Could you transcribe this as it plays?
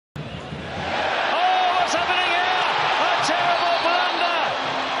What's happening here? A terrible blunder.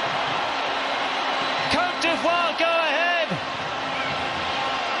 Côte d'Ivoire go ahead.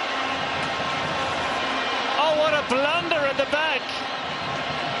 Oh, what a blunder at the back.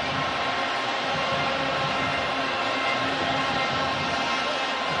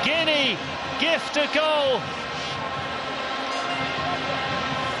 Guinea gift a goal.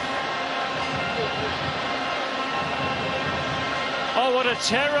 Oh, what a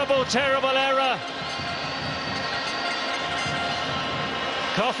terrible, terrible error.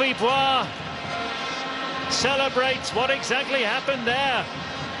 Coffee Bois celebrates what exactly happened there.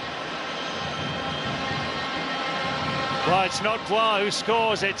 Well, it's not Bois who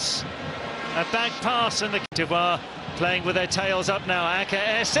scores, it's a back pass, and the Côte d'Ivoire playing with their tails up now.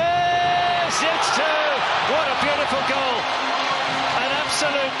 Anicet, it's two! What a beautiful goal. An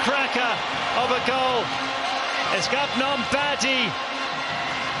absolute cracker of a goal. It's Gbagnon, Badie,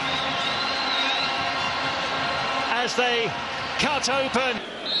 as they cut open.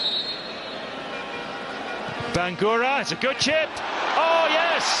 Bangoura, it's a good chip. Oh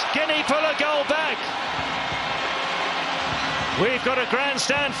yes, Guinea pull a goal back. We've got a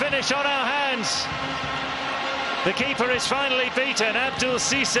grandstand finish on our hands. The keeper is finally beaten, Abdul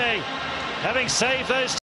Cisse, having saved those